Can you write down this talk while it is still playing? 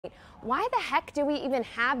Why the heck do we even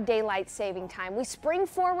have daylight saving time? We spring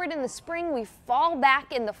forward in the spring, we fall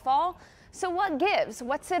back in the fall. So what gives?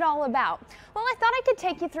 What's it all about? Well, I thought I could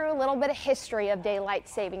take you through a little bit of history of daylight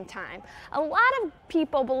saving time. A lot of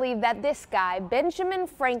people believe that this guy, Benjamin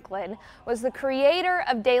Franklin, was the creator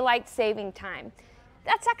of daylight saving time.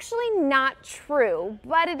 That's actually not true,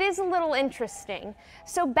 but it is a little interesting.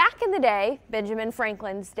 So back in the day, Benjamin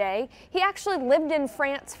Franklin's day, he actually lived in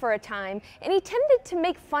France for a time, and he tended to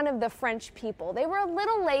make fun of the French people. They were a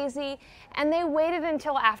little lazy, and they waited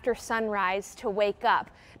until after sunrise to wake up.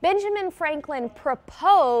 Benjamin Franklin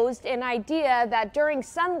proposed an idea that during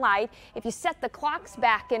sunlight, if you set the clocks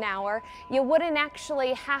back an hour, you wouldn't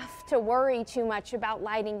actually have to worry too much about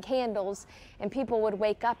lighting candles, and people would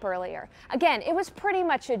wake up earlier. Again, it was pretty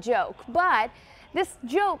much a joke, but this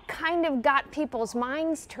joke kind of got people's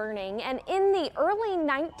minds turning, and in the early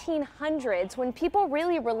 1900s, when people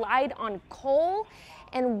really relied on coal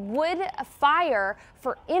and wood fire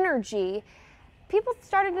for energy, people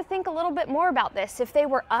started to think a little bit more about this. If they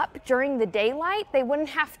were up during the daylight, they wouldn't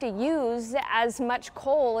have to use as much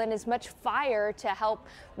coal and as much fire to help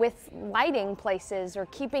with lighting places or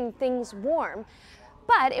keeping things warm.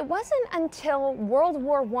 But it wasn't until World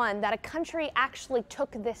War I that a country actually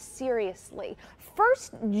took this seriously.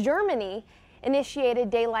 First, Germany initiated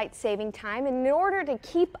daylight saving time, and in order to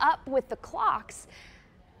keep up with the clocks,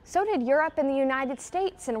 so did Europe and the United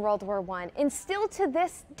States in World War I. And still to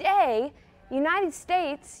this day, the United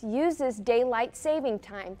States uses daylight saving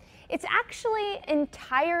time. It's actually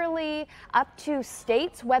entirely up to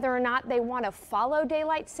states whether or not they want to follow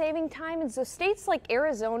daylight saving time. And so states like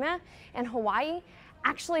Arizona and Hawaii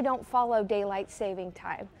actually don't follow daylight saving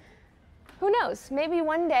time. Who knows? Maybe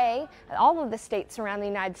one day all of the states around the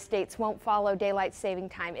United States won't follow daylight saving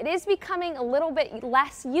time. It is becoming a little bit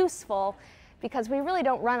less useful because we really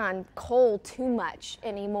don't run on coal too much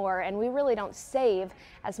anymore, and we really don't save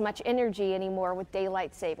as much energy anymore with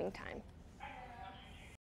daylight saving time.